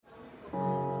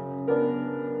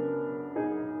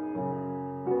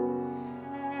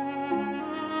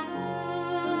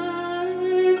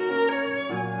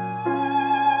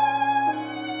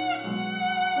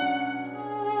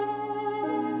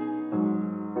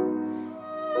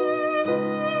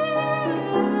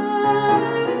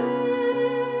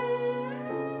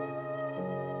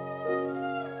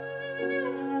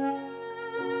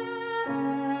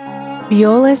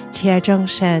Violist Jiazheng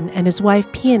Shen and his wife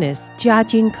pianist Jia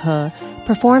Jingke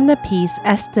performed the piece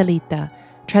Estelita,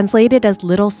 translated as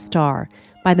Little Star,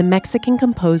 by the Mexican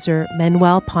composer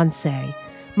Manuel Ponce,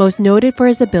 most noted for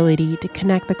his ability to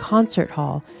connect the concert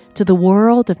hall to the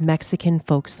world of Mexican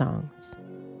folk songs.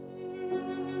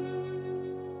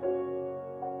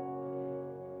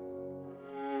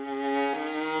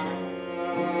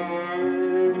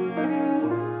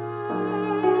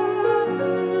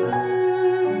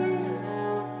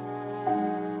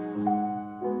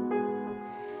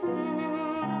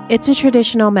 It's a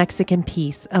traditional Mexican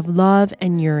piece of love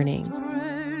and yearning.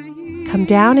 Come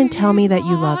down and tell me that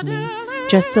you love me,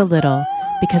 just a little,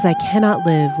 because I cannot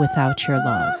live without your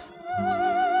love.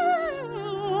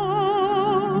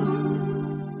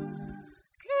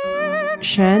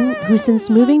 Shen, who since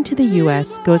moving to the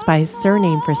U.S. goes by his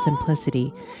surname for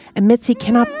simplicity, admits he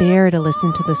cannot bear to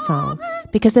listen to the song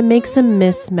because it makes him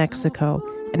miss Mexico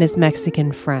and his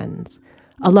Mexican friends,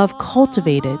 a love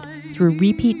cultivated through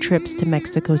repeat trips to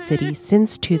Mexico City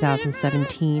since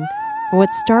 2017 for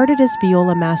what started as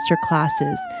viola master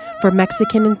classes for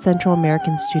Mexican and Central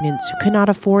American students who could not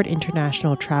afford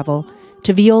international travel,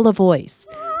 to Viola Voice,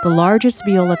 the largest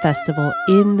viola festival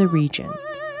in the region.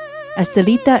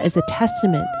 Estelita is a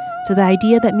testament to the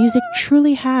idea that music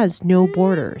truly has no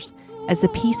borders, as the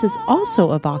piece is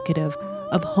also evocative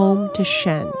of home to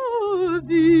Shen.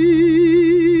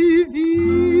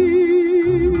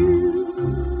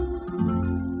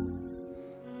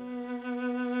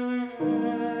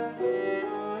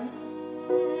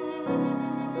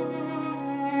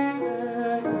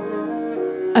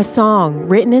 A song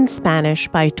written in Spanish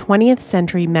by 20th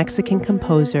century Mexican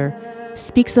composer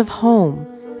speaks of home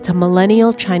to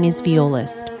millennial Chinese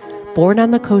violist, born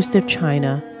on the coast of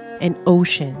China, an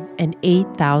ocean and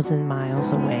 8,000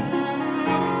 miles away.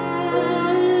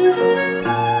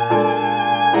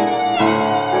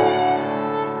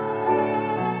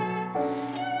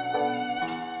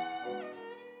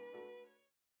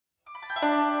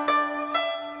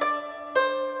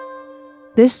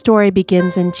 This story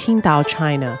begins in Qingdao,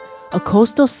 China, a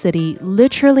coastal city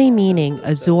literally meaning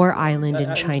Azore Island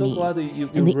in Chinese,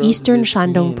 in the eastern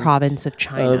Shandong province of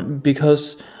China.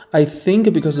 Because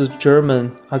of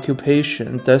German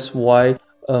occupation, that's why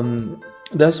Qingdao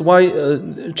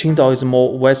is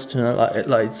more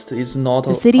westernized. It's not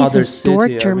the city's other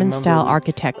historic city. German-style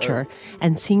architecture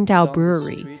and Qingdao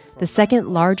Brewery, the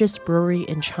second largest brewery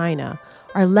in China,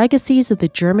 are legacies of the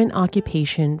German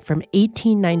occupation from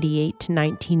 1898 to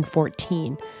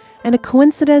 1914, and a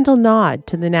coincidental nod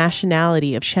to the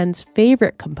nationality of Shen's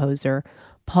favorite composer,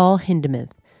 Paul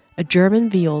Hindemith, a German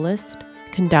violist,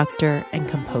 conductor, and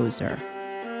composer.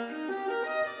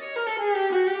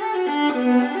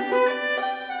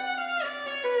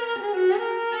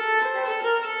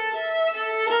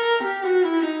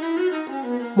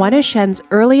 One of Shen's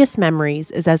earliest memories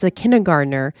is as a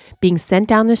kindergartner being sent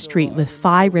down the street with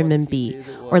 5 renminbi,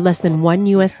 or less than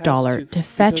 $1, to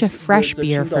fetch a fresh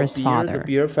beer for his father. The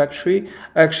beer factory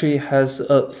actually has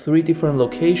 3 different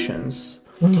locations,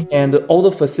 and all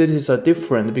the facilities are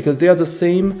different because they are the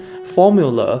same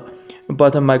formula,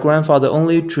 but my grandfather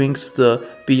only drinks the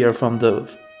beer from the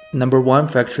number 1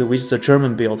 factory, which is a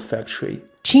German-built factory.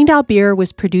 Qingdao beer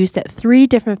was produced at 3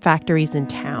 different factories in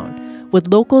town, with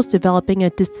locals developing a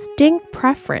distinct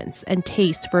preference and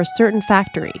taste for a certain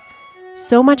factory.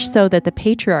 So much so that the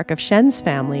patriarch of Shen's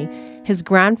family, his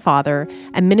grandfather,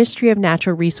 a Ministry of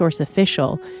Natural Resource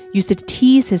official, used to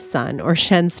tease his son, or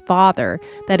Shen's father,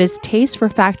 that his taste for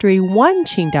Factory 1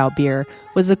 Qingdao beer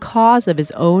was the cause of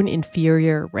his own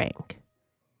inferior rank.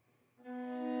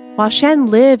 While Shen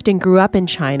lived and grew up in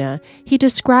China, he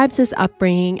describes his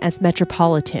upbringing as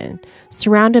metropolitan,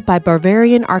 surrounded by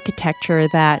Bavarian architecture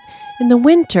that, in the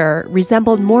winter,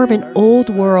 resembled more of an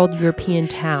old-world European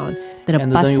town than a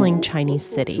bustling Chinese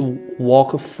city.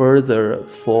 Walk further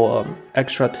for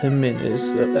extra 10 minutes.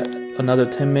 Another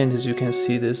 10 minutes, you can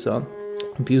see this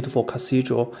beautiful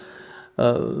cathedral,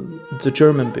 the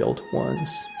German-built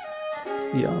ones.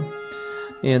 Yeah.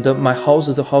 And the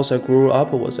house I grew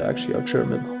up was actually a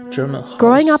German house.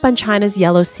 Growing up on China's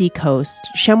Yellow Sea coast,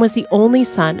 Shen was the only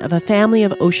son of a family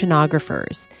of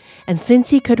oceanographers. And since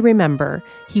he could remember,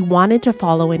 he wanted to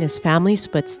follow in his family's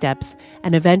footsteps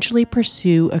and eventually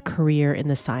pursue a career in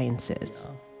the sciences.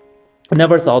 I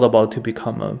never thought about to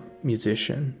become a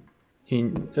musician.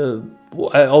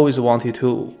 I always wanted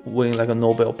to win like a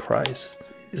Nobel Prize.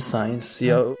 Science,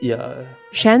 yeah.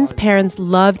 Shen's parents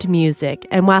loved music,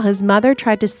 and while his mother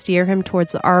tried to steer him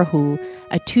towards the erhu,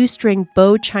 a 2-string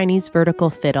bow Chinese vertical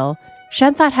fiddle,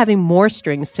 Shen thought having more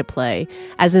strings to play,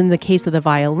 as in the case of the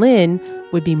violin,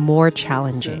 would be more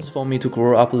challenging. It's for me to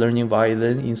grow up learning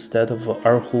violin instead of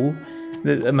erhu.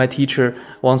 My teacher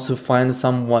wants to find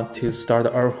someone to start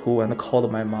erhu and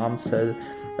called my mom, said,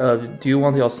 do you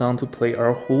want your son to play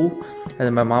erhu?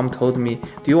 And my mom told me,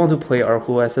 do you want to play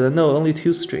erhu? I said, no, only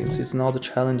 2 strings. It's not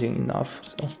challenging enough.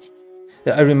 So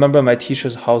I remember my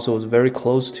teacher's house was very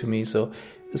close to me. So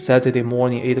Saturday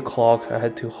morning, 8 o'clock, I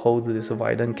had to hold this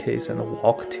violin case and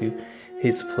walk to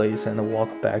his place and walk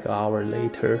back an hour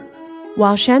later.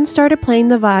 While Shen started playing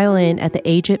the violin at the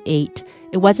age of 8,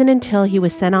 it wasn't until he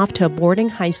was sent off to a boarding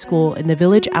high school in the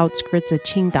village outskirts of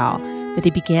Qingdao that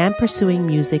he began pursuing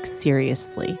music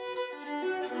seriously.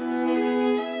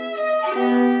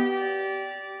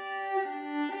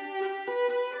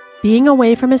 Being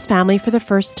away from his family for the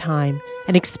first time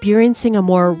and experiencing a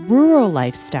more rural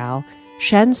lifestyle,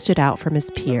 Shen stood out from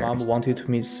his peers. My mom wanted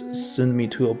to send me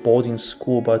to a boarding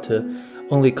school, but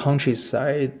only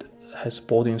countryside has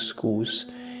boarding schools.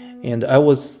 And I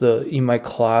was in my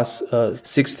class,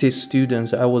 60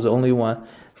 students, I was the only one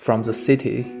from the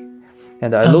city.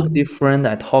 And I look different,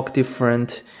 I talk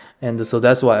different, and so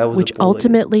that's why I was Which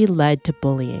ultimately led to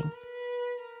bullying.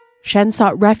 Shen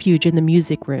sought refuge in the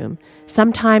music room,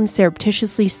 sometimes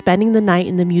surreptitiously spending the night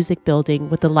in the music building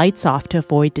with the lights off to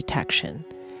avoid detection.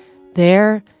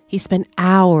 There, he spent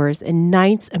hours and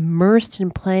nights immersed in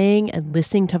playing and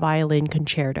listening to violin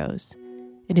concertos.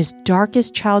 In his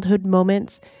darkest childhood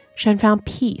moments, Shen found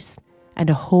peace and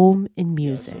a home in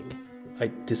music. Yeah, so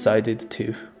I decided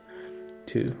to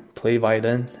play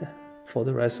violin for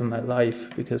the rest of my life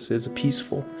because it's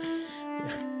peaceful.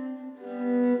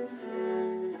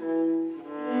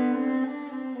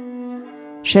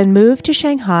 Shen moved to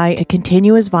Shanghai to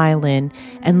continue his violin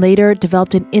and later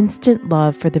developed an instant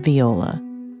love for the viola.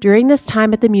 During this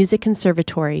time at the Music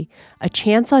Conservatory, a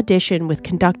chance audition with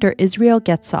conductor Israel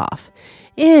Getzoff,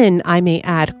 in, I may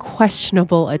add,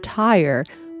 questionable attire,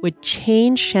 would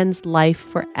change Shen's life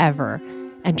forever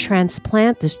and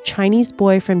transplant this Chinese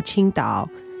boy from Qingdao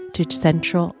to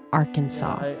Central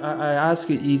Arkansas. I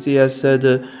asked Izzy, I said,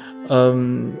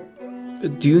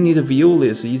 do you need a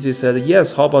violist? Izzy said,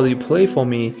 yes, how about you play for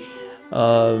me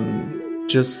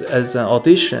just as an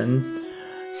audition?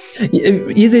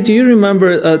 Izzy, do you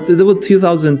remember, it was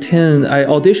 2010, I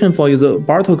auditioned for you, the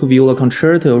Bartók Viola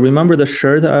Concerto. Remember the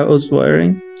shirt I was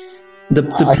wearing? The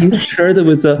pink shirt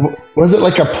with the... Was it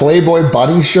like a Playboy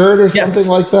bunny shirt or something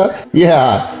like that?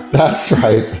 Yeah, that's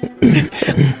right.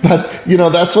 But,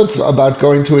 that's what's about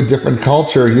going to a different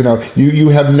culture. You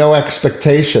have no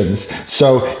expectations.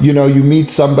 So, you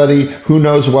meet somebody who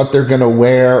knows what they're going to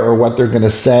wear or what they're going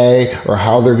to say or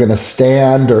how they're going to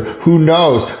stand or who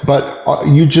knows. But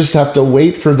you just have to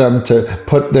wait for them to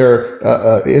put their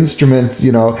instruments,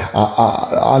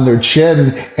 on their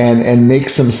chin and make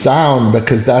some sound,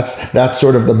 because that's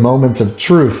sort of the moment of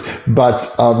truth. But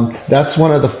that's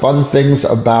one of the fun things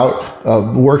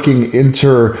about working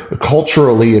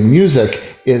interculturally in music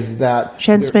is that...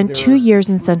 Shen spent 2 years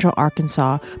in Central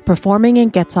Arkansas performing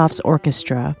in Getzoff's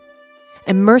orchestra,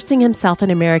 immersing himself in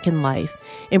American life,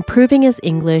 improving his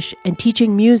English, and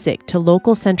teaching music to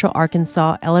local Central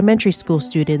Arkansas elementary school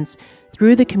students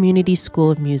through the Community School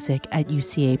of Music at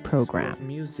UCA program.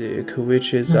 Music,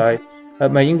 which is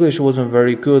my English wasn't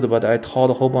very good, but I taught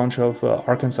a whole bunch of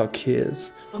Arkansas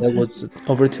kids. Okay. That was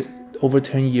over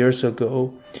 10 years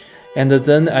ago. And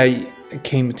then I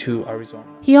came to Arizona.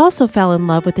 He also fell in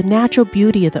love with the natural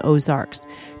beauty of the Ozarks,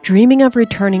 dreaming of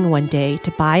returning one day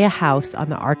to buy a house on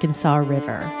the Arkansas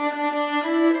River.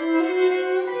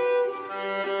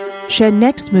 Shen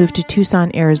next moved to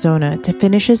Tucson, Arizona to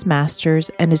finish his master's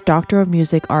and his Doctor of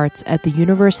Music Arts at the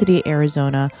University of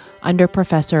Arizona under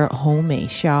Professor Hongmei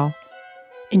Xiao.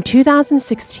 In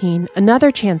 2016,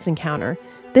 another chance encounter,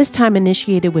 this time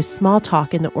initiated with small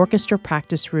talk in the orchestra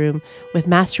practice room with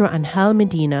Maestro Angel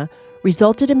Medina,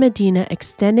 resulted in Medina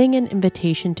extending an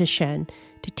invitation to Shen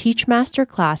to teach master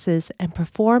classes and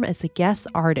perform as the guest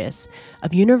artist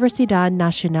of Universidad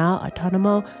Nacional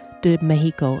Autónoma de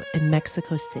Mexico in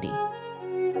Mexico City.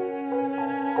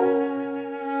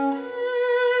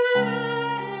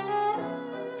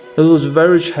 It was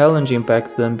very challenging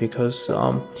back then because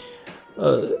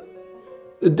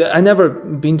I never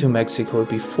been to Mexico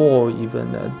before,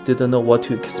 even didn't know what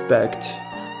to expect.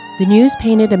 The news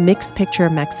painted a mixed picture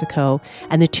of Mexico,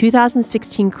 and the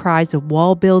 2016 cries of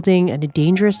wall building and a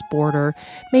dangerous border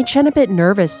made Shen a bit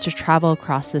nervous to travel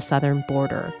across the southern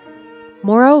border.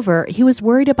 Moreover, he was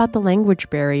worried about the language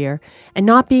barrier and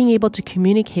not being able to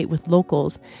communicate with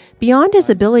locals beyond his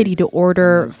ability to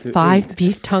order 5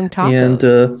 beef tongue tacos.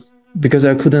 And because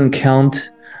I couldn't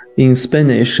count in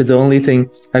Spanish, the only thing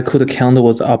I could count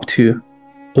was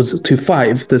to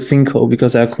 5, the cinco,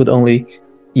 because I could only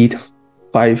eat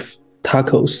 5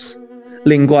 tacos.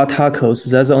 Lingua tacos,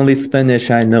 that's the only Spanish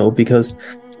I know, because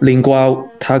lingua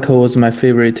taco was my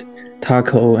favorite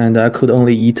taco, and I could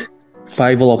only eat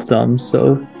 5 of them,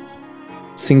 so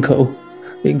cinco,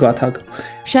 lingua taco.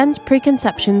 Shen's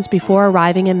preconceptions before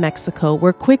arriving in Mexico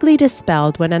were quickly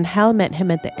dispelled when Angel met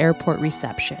him at the airport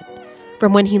reception.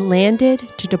 From when he landed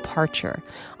to departure,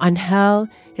 Angel,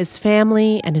 his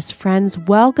family, and his friends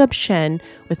welcomed Shen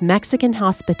with Mexican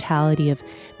hospitality of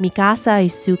mi casa y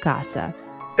su casa.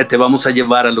 Te vamos a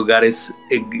llevar a lugares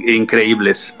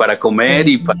increíbles para comer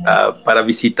y para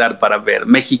visitar, para ver.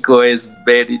 México es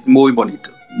muy bonito,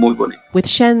 muy bonito. With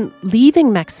Shen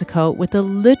leaving Mexico with a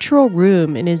literal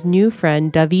room in his new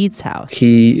friend David's house.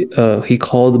 He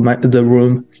called the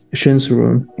room Shen's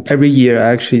room. Every year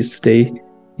I actually stay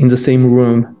in the same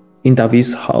room in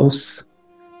David's house.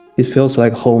 It feels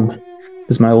like home.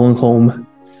 It's my own home.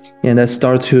 And I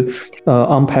start to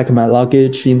unpack my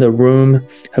luggage in the room,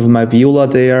 have my viola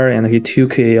there, and he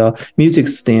took a music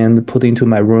stand, put into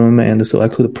my room, and so I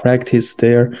could practice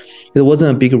there. It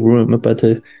wasn't a big room, but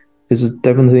it's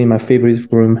definitely my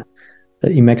favorite room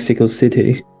in Mexico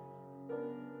City.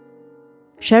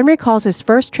 Shen recalls his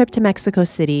first trip to Mexico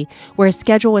City, where his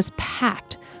schedule was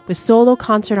packed with solo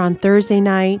concert on Thursday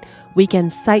night,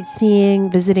 weekend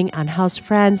sightseeing, visiting Angel's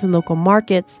friends and local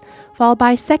markets, followed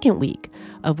by a second week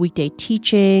of weekday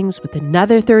teachings with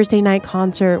another Thursday night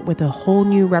concert with a whole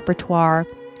new repertoire.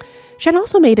 Shen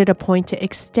also made it a point to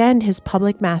extend his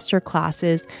public master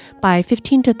classes by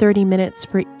 15 to 30 minutes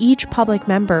for each public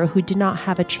member who did not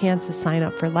have a chance to sign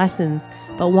up for lessons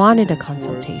but wanted a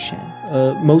consultation.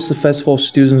 Most festival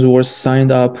students were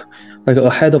signed up like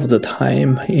ahead of the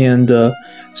time, and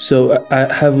so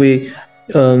I have a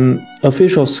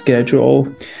official schedule,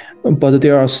 but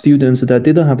there are students that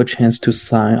didn't have a chance to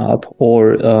sign up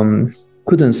or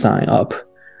couldn't sign up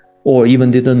or even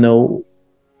didn't know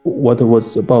what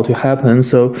was about to happen.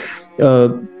 So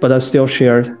but I still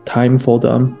shared time for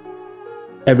them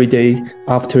every day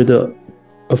after the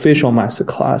official master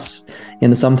class,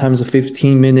 and sometimes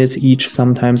 15 minutes each,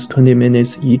 sometimes 20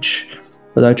 minutes each,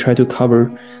 but I try to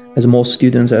cover as more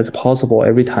students as possible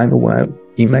every time when I'm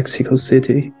in Mexico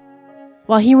City.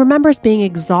 While he remembers being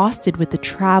exhausted with the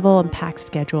travel and packed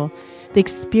schedule, the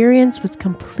experience was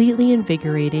completely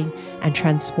invigorating and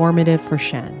transformative for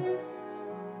Shen.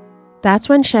 That's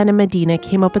when Shen and Medina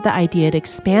came up with the idea to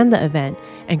expand the event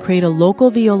and create a local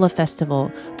viola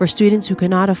festival for students who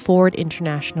could not afford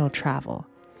international travel.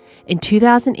 In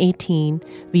 2018,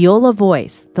 Viola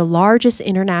Voice, the largest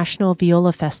international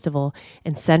viola festival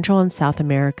in Central and South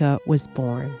America, was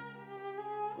born.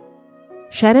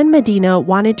 Shen and Medina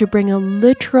wanted to bring a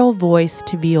literal voice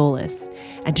to violas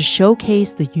and to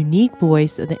showcase the unique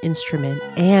voice of the instrument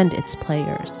and its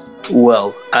players.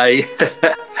 Well, I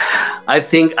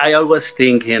always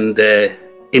think in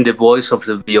the voice of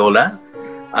the viola.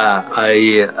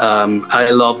 I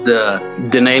love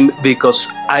the name because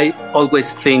I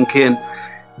always think in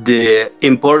the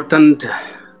important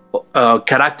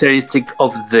characteristic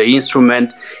of the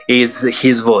instrument is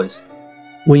his voice.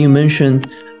 When you mention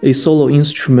a solo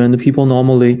instrument, people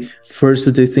normally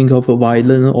first they think of a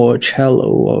violin or a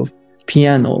cello or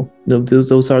piano.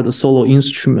 Those are the solo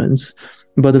instruments.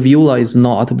 But the viola is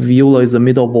not. Viola is the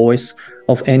middle voice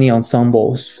of any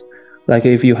ensembles. Like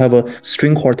if you have a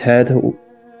string quartet,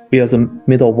 we are the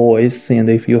middle voice, and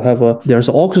if you have there's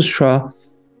an orchestra,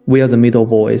 we are the middle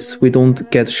voice. We don't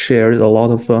get shared a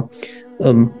lot of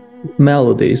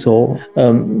melodies, or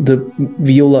the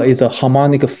viola is a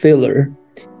harmonic filler.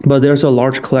 But there's a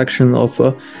large collection of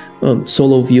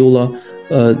solo viola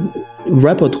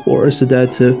repertoires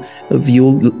that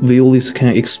violists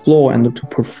can explore and to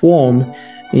perform,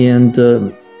 and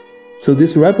so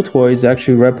this repertoire is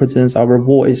actually represents our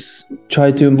voice.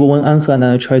 When Angel and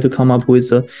I try to come up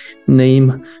with a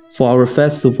name for our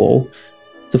festival,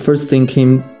 the first thing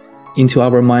came into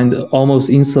our mind almost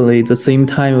instantly at the same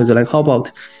time. It was like, how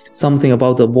about something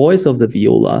about the voice of the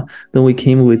viola? Then we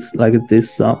came with like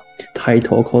this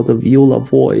title called the Viola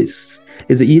Voice.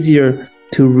 It's easier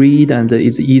to read and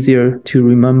it's easier to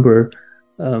remember.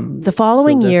 The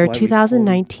following year,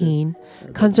 2019,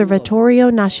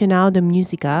 Conservatorio Nacional de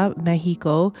Música,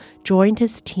 Mexico, joined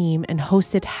his team and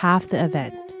hosted half the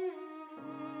event.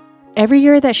 Every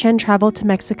year that Shen traveled to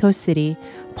Mexico City,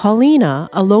 Paulina,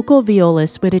 a local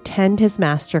violist, would attend his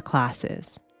master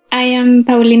classes. I am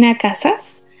Paulina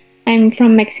Casas. I'm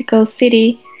from Mexico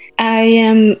City.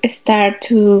 I start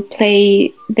to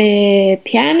play the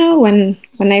piano when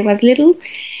I was little,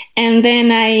 And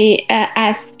then I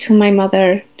asked to my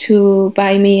mother to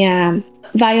buy me a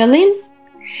violin.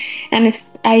 And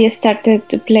I started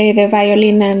to play the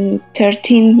violin at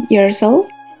 13 years old.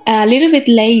 A little bit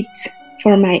late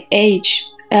for my age,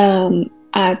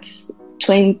 at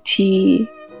 21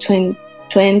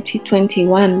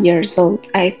 years old,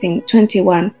 I think,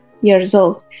 21 years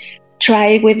old.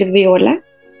 Try with the viola.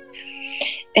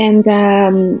 And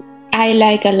I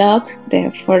like a lot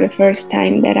for the first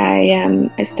time that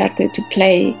I started to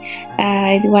play.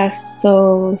 It was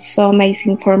so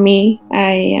amazing for me.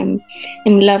 I am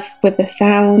in love with the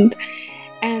sound.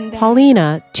 And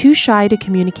Paulina, too shy to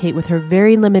communicate with her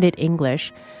very limited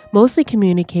English, mostly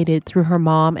communicated through her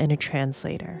mom and a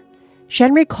translator.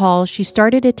 Shen recalls she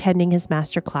started attending his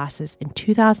master classes in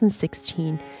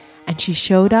 2016, and she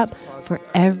showed up for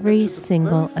every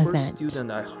single event.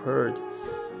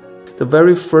 The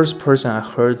very first person I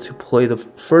heard to play, the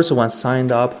first one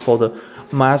signed up for the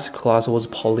master class was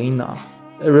Paulina.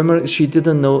 I remember she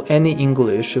didn't know any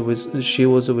English. She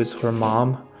was with her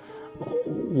mom,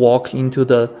 walk into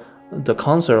the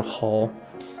concert hall,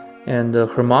 and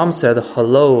her mom said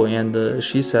hello, and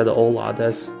she said hola.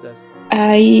 That's.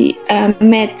 I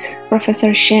met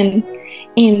Professor Shen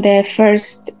in the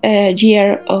first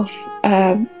year of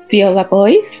viola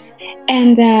voice,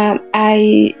 and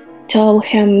I told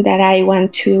him that I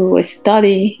want to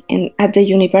study at the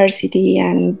university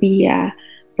and be a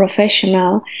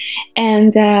professional,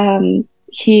 and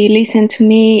he listened to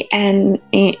me, and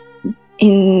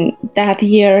in that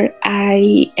year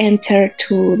I entered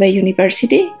to the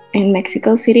university in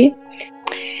Mexico City,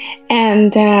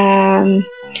 and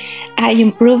I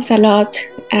improved a lot.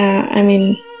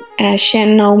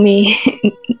 Shen know me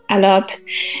a lot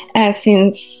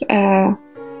since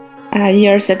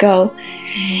years ago.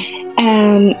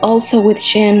 Also with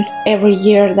Shen, every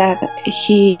year that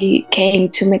he came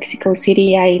to Mexico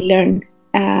City, I learned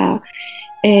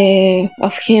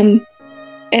of him,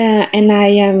 and I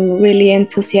am really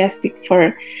enthusiastic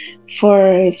for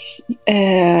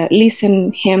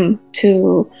listen him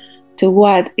to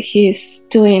what he's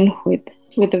doing with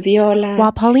the viola.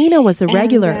 While Paulina was a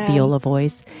regular viola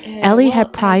voice, Ellie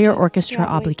had prior orchestra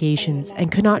obligations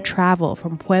and could not travel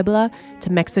from Puebla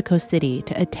to Mexico City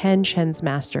to attend Shen's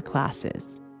master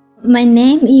classes. My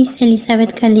name is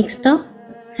Elizabeth Calixto.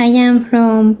 I am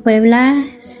from Puebla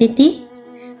City.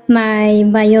 My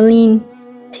violin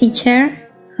teacher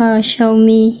showed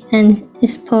me and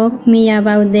spoke me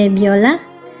about the viola.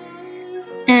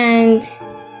 And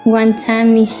one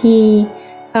time he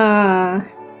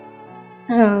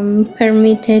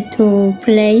permitted to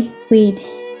play with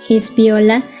his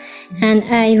viola, and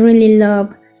I really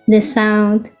love the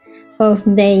sound of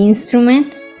the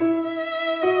instrument.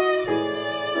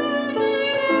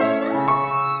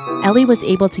 Ellie was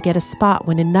able to get a spot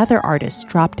when another artist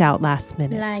dropped out last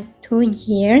minute. Like 2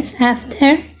 years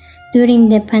after, during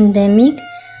the pandemic,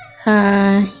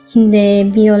 in the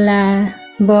Viola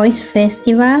Voice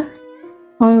Festival,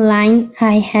 online,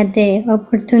 I had the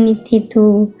opportunity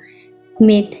to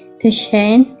meet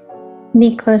Shen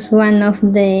because one of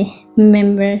the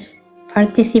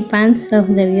participants of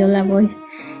the Viola Voice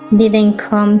didn't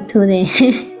come to the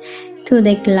to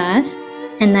the class,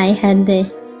 and I had the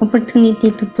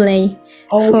opportunity to play.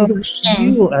 Oh, it was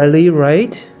you, Ellie,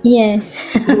 right? Yes.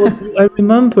 I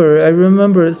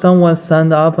remember someone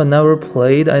signed up and never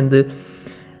played, and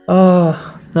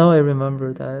now I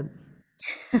remember that.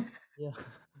 Yeah.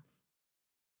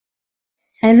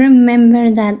 I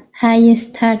remember that I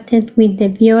started with the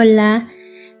viola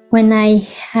when I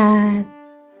had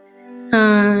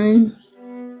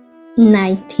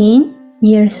 19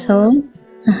 years old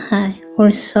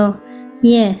or so.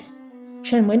 Yes.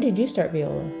 Shen, when did you start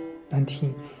viola?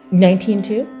 19. 19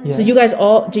 too? Yeah. So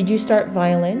did you start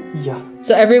violin? Yeah.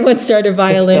 So everyone started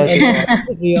violin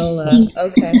and viola.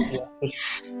 Okay. Yeah.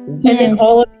 And then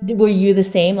were you the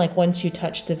same? Like once you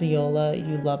touched the viola,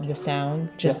 you loved the sound,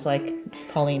 just like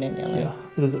Paulina and Ellie? Yeah,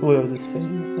 we were the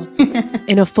same.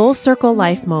 In a full circle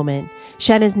life moment,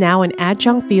 Shen is now an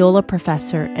adjunct viola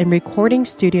professor and recording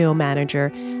studio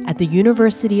manager at the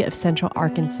University of Central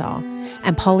Arkansas.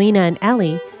 And Paulina and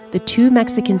Ellie, the two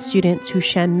Mexican students who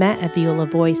Shen met at Viola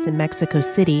Voice in Mexico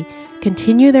City,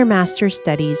 continue their master's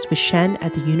studies with Shen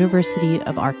at the University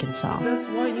of Arkansas.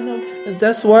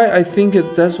 That's why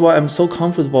I'm so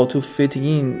comfortable to fit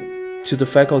in to the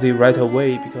faculty right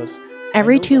away, because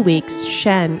every 2 weeks,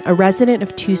 Shen, a resident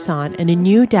of Tucson and a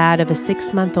new dad of a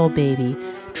 6-month-old baby,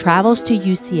 travels to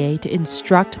UCA to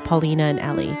instruct Paulina and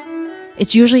Ellie.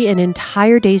 It's usually an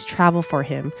entire day's travel for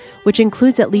him, which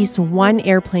includes at least one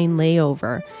airplane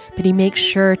layover, but he makes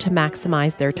sure to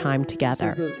maximize their time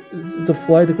together. So the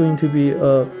flight going to be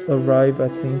arrive, I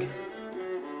think,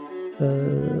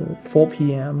 4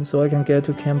 p.m. So I can get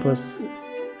to campus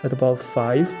at about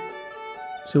 5.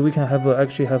 So we can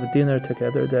actually have a dinner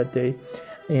together that day,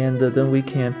 and then we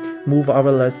can move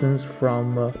our lessons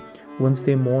from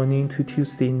Wednesday morning to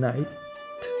Tuesday night.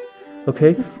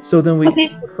 Okay, so then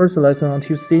first lesson on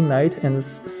Tuesday night, and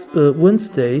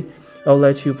Wednesday I'll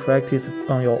let you practice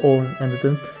on your own, and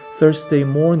then Thursday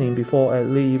morning before I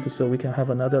leave, so we can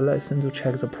have another lesson to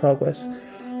check the progress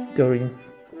during,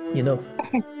 these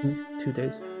 2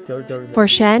 days. For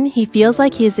Shen, he feels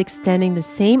like he is extending the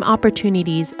same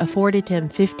opportunities afforded to him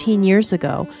 15 years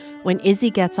ago when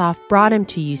Izzy Gets Off brought him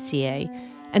to UCA,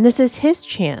 and this is his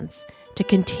chance to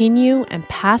continue and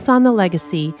pass on the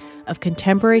legacy of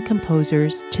contemporary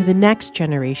composers to the next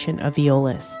generation of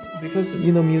violists. Because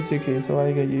music is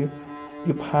like you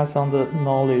pass on the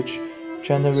knowledge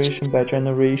generation by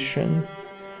generation,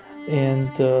 and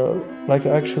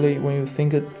actually when you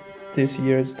think that this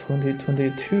year is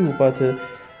 2022, but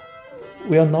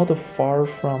we are not far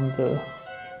from the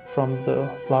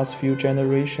last few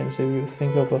generations. If you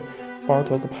think of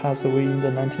Bartók passed away in the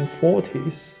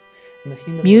 1940s.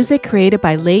 Music created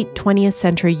by late 20th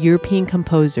century European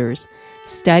composers,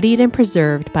 studied and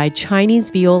preserved by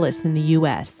Chinese violists in the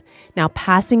U.S., now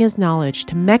passing his knowledge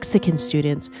to Mexican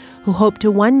students who hope to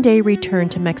one day return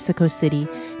to Mexico City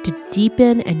to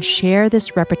deepen and share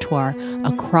this repertoire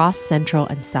across Central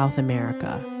and South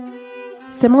America.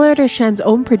 Similar to Shen's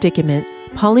own predicament,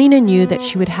 Paulina knew that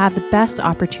she would have the best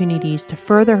opportunities to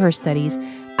further her studies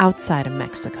outside of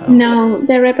Mexico. No,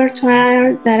 the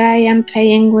repertoire that I am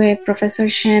playing with Professor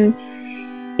Shen,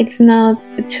 it's not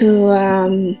too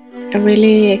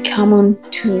really common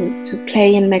to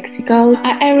play in Mexico.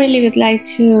 I really would like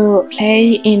to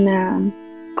play in a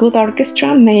good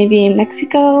orchestra, maybe in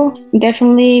Mexico.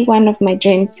 Definitely one of my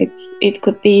dreams, it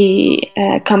could be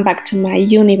come back to my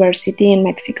university in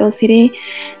Mexico City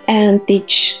and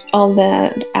teach all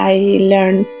that I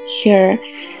learned here,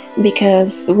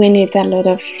 because we need a lot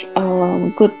of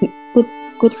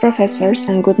good professors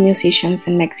and good musicians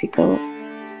in Mexico.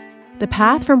 The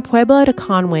path from Puebla to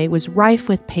Conway was rife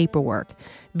with paperwork,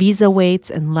 visa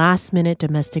waits, and last-minute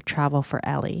domestic travel for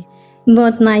Ellie.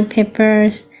 Both my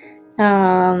papers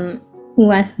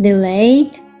was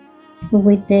delayed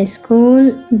with the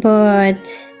school, but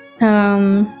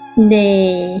the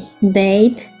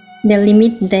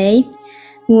limit date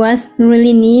was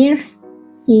really near.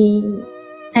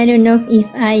 I don't know if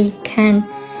I can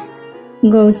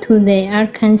go to the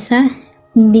Arkansas,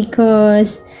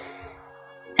 because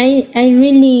I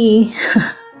really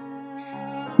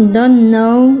don't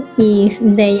know if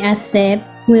they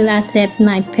will accept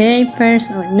my papers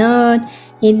or not.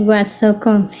 It was so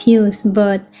confused,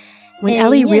 but when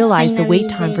Ellie realized the wait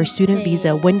time for student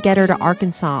visa wouldn't get her to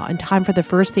Arkansas in time for the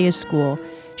first day of school,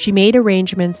 she made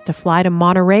arrangements to fly to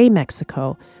Monterrey,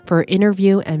 Mexico for her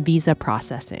interview and visa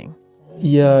processing.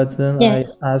 Yeah, then I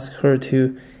asked her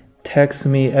to text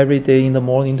me every day in the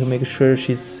morning to make sure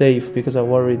she's safe, because I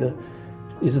worried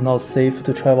it's not safe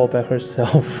to travel by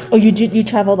herself. Oh, you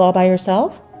traveled all by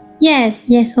yourself? Yes,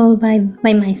 all by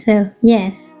myself,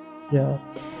 yes. Yeah,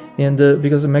 and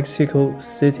because Mexico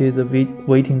City, the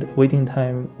waiting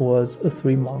time was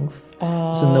 3 months.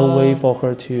 So no way for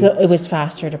her to... So it was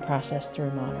faster to process through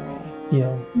Monterrey.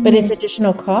 Yeah. But it's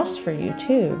additional cost for you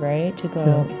too, right? To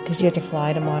go, because you have to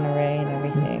fly to Monterrey and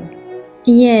everything.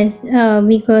 Yes,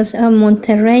 because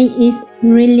Monterrey is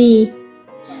really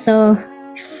so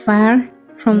far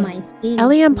from my city.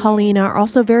 Ellie and Paulina are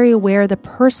also very aware of the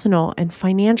personal and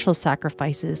financial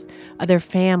sacrifices of their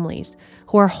families,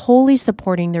 who are wholly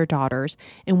supporting their daughters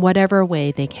in whatever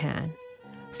way they can.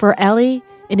 For Ellie,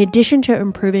 in addition to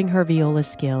improving her viola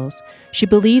skills, she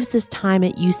believes this time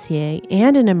at UCA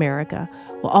and in America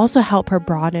will also help her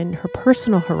broaden her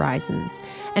personal horizons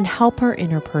and help her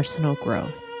in her personal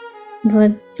growth.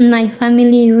 But my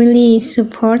family really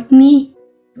support me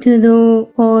to do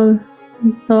all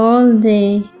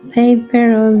the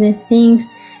paper, all the things.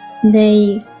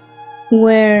 They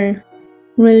were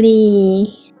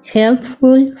really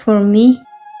helpful for me.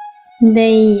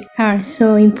 They are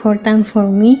so important for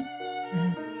me,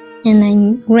 and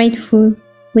I'm grateful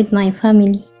with my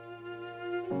family.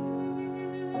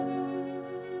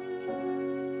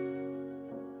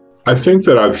 I think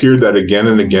that I've heard that again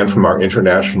and again from our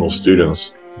international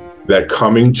students, that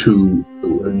coming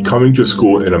to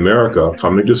school in America,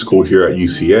 coming to school here at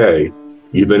UCA,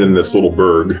 even in this little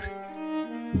burg,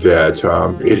 that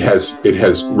it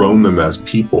has grown them as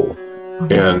people.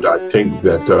 And I think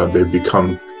that they've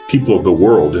become people of the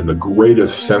world in the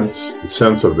greatest sense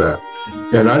of that.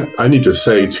 And I need to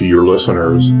say to your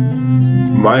listeners,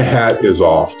 my hat is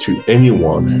off to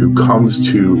anyone who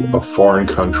comes to a foreign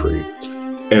country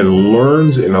and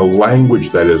learns in a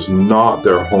language that is not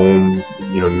their home,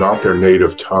 not their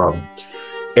native tongue.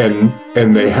 And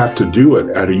they have to do it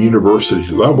at a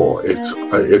university level.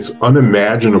 It's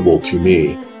unimaginable to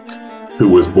me, who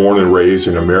was born and raised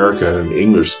in America and an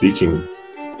English-speaking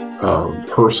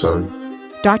person.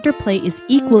 Dr. Plate is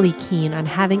equally keen on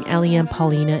having Ellie and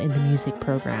Paulina in the music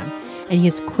program, and he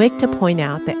is quick to point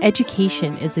out that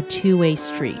education is a two-way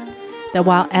street, that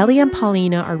while Ellie and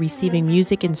Paulina are receiving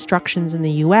music instructions in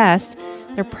the U.S.,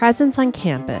 their presence on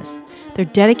campus, their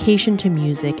dedication to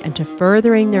music and to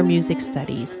furthering their music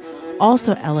studies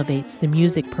also elevates the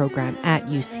music program at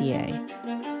UCA.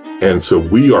 And so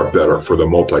we are better for the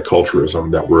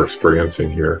multiculturalism that we're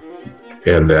experiencing here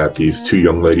and that these two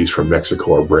young ladies from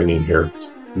Mexico are bringing here.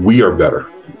 We are better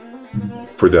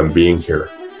for them being here,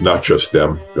 not just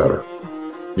them better.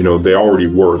 They already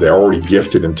were. They're already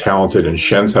gifted and talented, and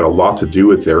Shen's had a lot to do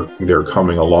with their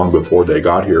coming along before they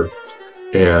got here.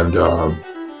 And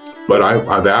but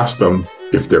I've asked them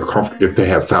if they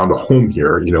have found a home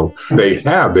here. They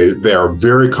have. They are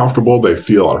very comfortable. They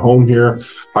feel at home here.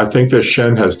 I think that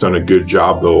Shen has done a good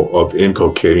job, though, of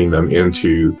inculcating them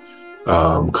into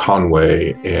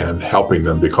Conway and helping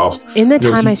them, because in the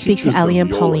time I speak to Ellie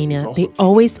and Paulina, they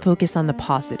always focus on the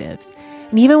positives.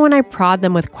 And even when I prod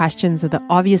them with questions of the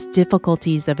obvious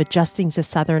difficulties of adjusting to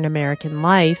Southern American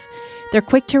life, they're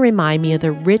quick to remind me of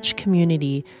the rich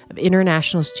community of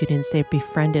international students they've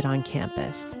befriended on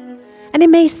campus. And it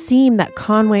may seem that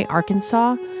Conway,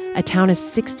 Arkansas, a town of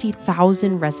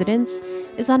 60,000 residents,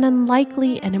 is an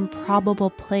unlikely and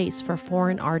improbable place for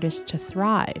foreign artists to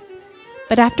thrive.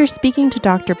 But after speaking to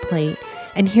Dr. Plate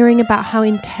and hearing about how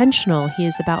intentional he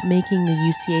is about making the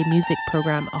UCA music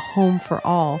program a home for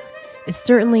all, it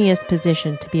certainly is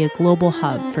positioned to be a global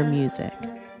hub for music.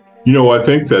 I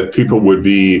think that people would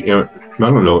be,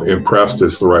 impressed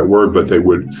is the right word, but they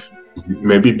would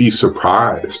maybe be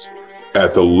surprised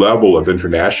at the level of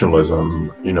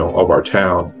internationalism, of our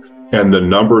town, and the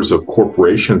numbers of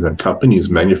corporations and companies,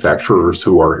 manufacturers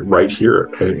who are right here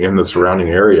in the surrounding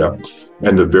area,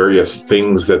 and the various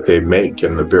things that they make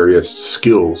and the various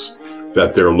skills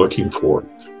that they're looking for.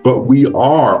 But we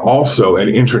are also an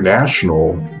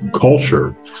international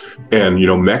culture. And,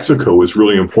 Mexico is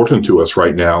really important to us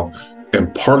right now,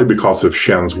 and partly because of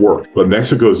Shen's work. But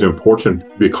Mexico is important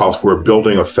because we're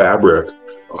building a fabric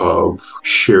of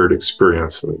shared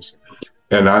experiences.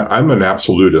 And I'm an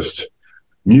absolutist.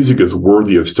 Music is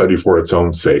worthy of study for its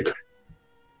own sake.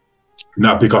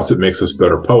 Not because it makes us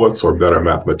better poets or better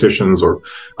mathematicians, or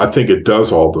I think it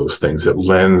does all those things. It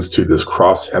lends to this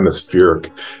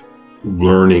cross-hemispheric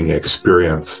learning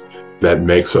experience that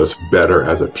makes us better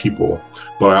as a people.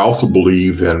 But I also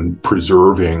believe in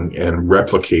preserving and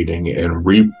replicating and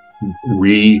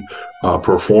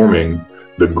performing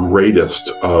the greatest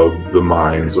of the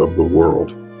minds of the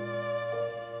world.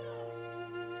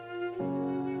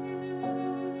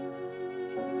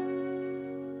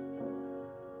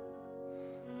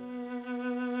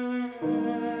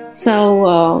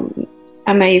 So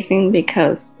amazing,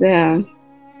 because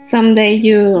someday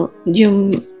you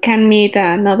can meet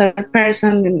another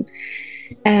person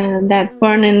that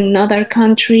born in another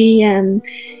country, and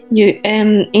you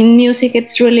in music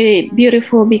it's really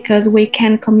beautiful because we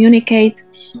can communicate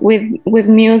with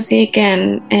music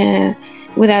and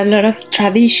with a lot of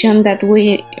tradition that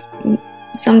we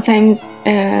sometimes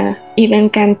even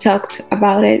can talk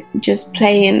about it just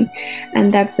playing,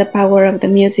 and that's the power of the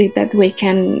music, that we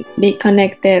can be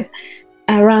connected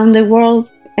around the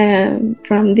world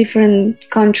from different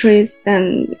countries,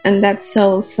 and that's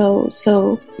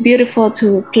so beautiful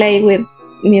to play with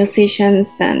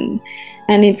musicians, and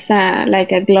it's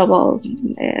like a global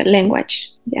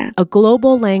language. Yeah, a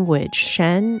global language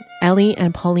Shen, Ellie,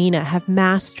 and Paulina have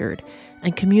mastered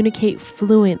and communicate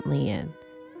fluently in.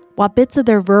 While bits of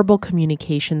their verbal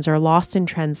communications are lost in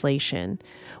translation,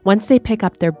 once they pick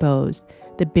up their bows,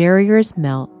 the barriers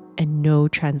melt and no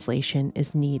translation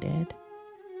is needed.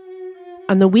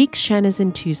 On the week Shen is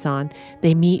in Tucson,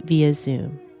 they meet via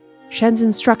Zoom. Shen's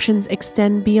instructions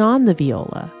extend beyond the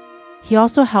viola. He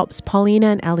also helps Paulina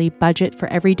and Ellie budget for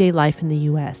everyday life in the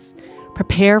U.S.,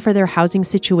 prepare for their housing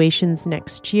situations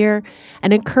next year,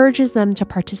 and encourages them to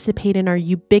participate in our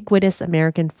ubiquitous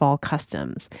American fall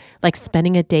customs, like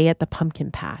spending a day at the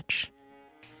pumpkin patch.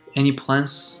 Any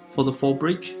plans for the fall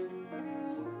break?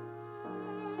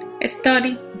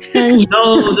 Study.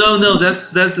 No.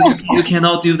 That's you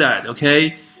cannot do that.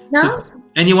 Okay. No. So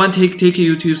Anyone take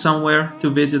you to somewhere to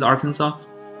visit Arkansas?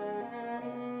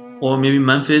 Or maybe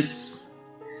Memphis,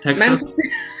 Texas?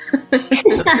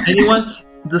 Anyone?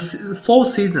 The fall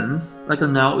season, like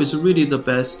now, is really the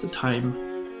best time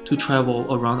to travel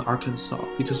around Arkansas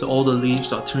because all the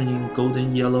leaves are turning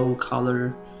golden yellow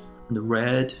color and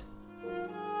red,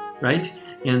 right?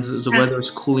 And the weather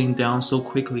is cooling down so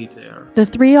quickly there. The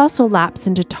three also lapse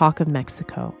into talk of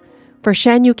Mexico. For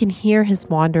Shen, you can hear his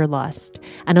wanderlust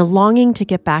and a longing to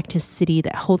get back to a city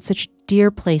that holds such a dear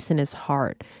place in his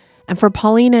heart. And for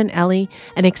Paulina and Ellie,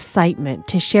 an excitement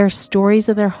to share stories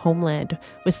of their homeland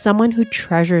with someone who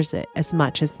treasures it as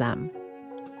much as them.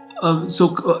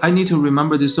 So I need to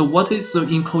remember this. So what is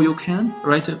in Coyoacan,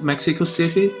 right? Mexico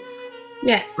City?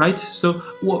 Yes. Right? So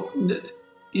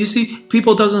you see,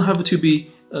 people doesn't have to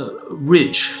be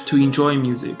rich to enjoy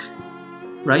music,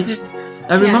 right?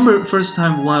 I remember first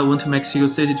time when I went to Mexico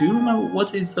City. Do you remember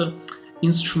what is the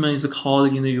instrument is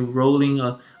called? You're rolling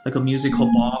like a musical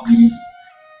box.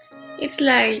 It's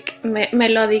like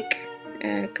melodic,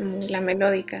 como la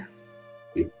melódica.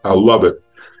 I love it.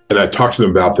 And I talk to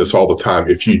them about this all the time.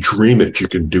 If you dream it, you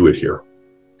can do it here.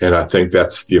 And I think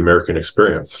that's the American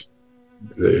experience.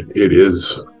 It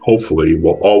is, hopefully,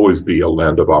 will always be a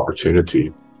land of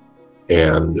opportunity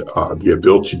and the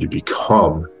ability to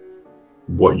become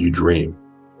what you dream.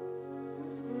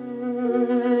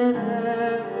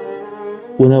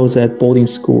 When I was at boarding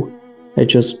school, I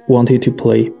just wanted to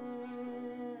play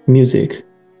music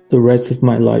the rest of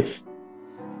my life.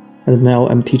 And now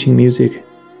I'm teaching music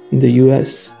in the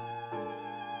US.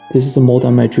 This is more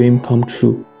than my dream come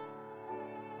true.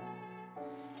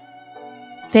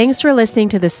 Thanks for listening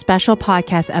to this special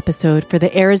podcast episode for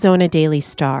the Arizona Daily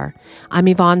Star. I'm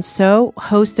Yvonne So,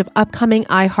 host of upcoming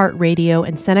iHeartRadio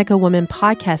and Seneca Women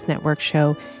Podcast Network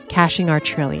show, Cashing Our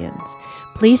Trillions.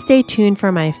 Please stay tuned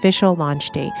for my official launch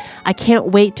date. I can't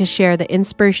wait to share the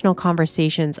inspirational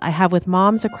conversations I have with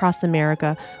moms across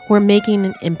America who are making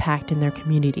an impact in their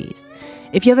communities.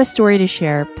 If you have a story to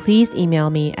share, please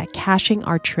email me at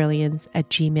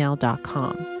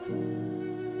cashingourtrillions@gmail.com.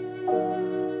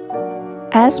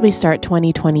 As we start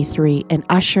 2023 and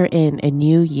usher in a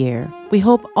new year, we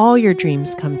hope all your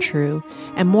dreams come true,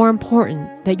 and more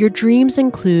important, that your dreams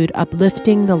include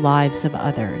uplifting the lives of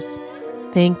others.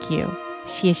 Thank you.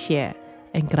 谢谢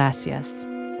and gracias.